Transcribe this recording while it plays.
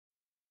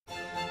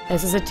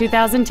This is a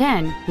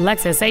 2010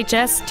 Lexus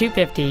HS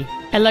 250,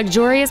 a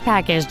luxurious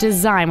package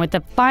designed with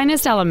the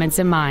finest elements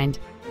in mind.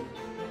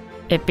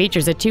 It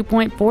features a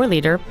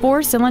 2.4-liter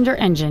four-cylinder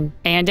engine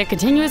and a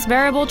continuous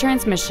variable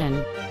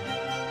transmission.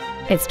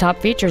 Its top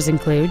features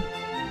include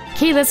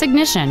keyless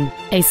ignition,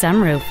 a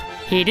sunroof,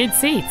 heated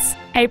seats,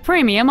 a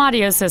premium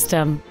audio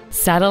system,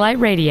 satellite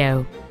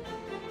radio,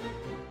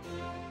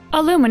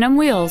 aluminum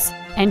wheels,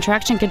 and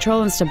traction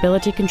control and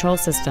stability control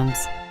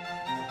systems.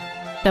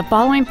 The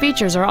following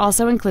features are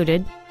also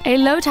included: a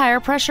low tire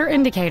pressure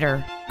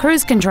indicator,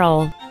 cruise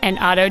control, an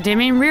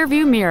auto-dimming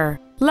rearview mirror,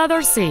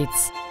 leather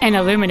seats, an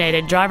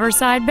illuminated driver's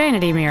side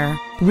vanity mirror,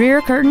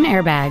 rear curtain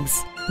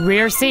airbags,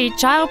 rear seat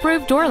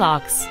child-proof door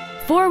locks,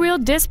 four-wheel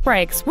disc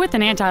brakes with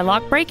an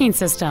anti-lock braking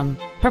system,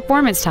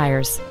 performance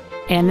tires,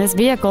 and this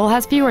vehicle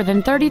has fewer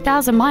than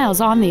 30,000 miles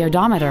on the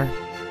odometer.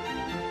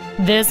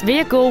 This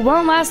vehicle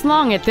won't last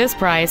long at this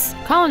price.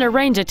 Call and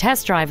arrange a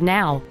test drive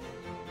now.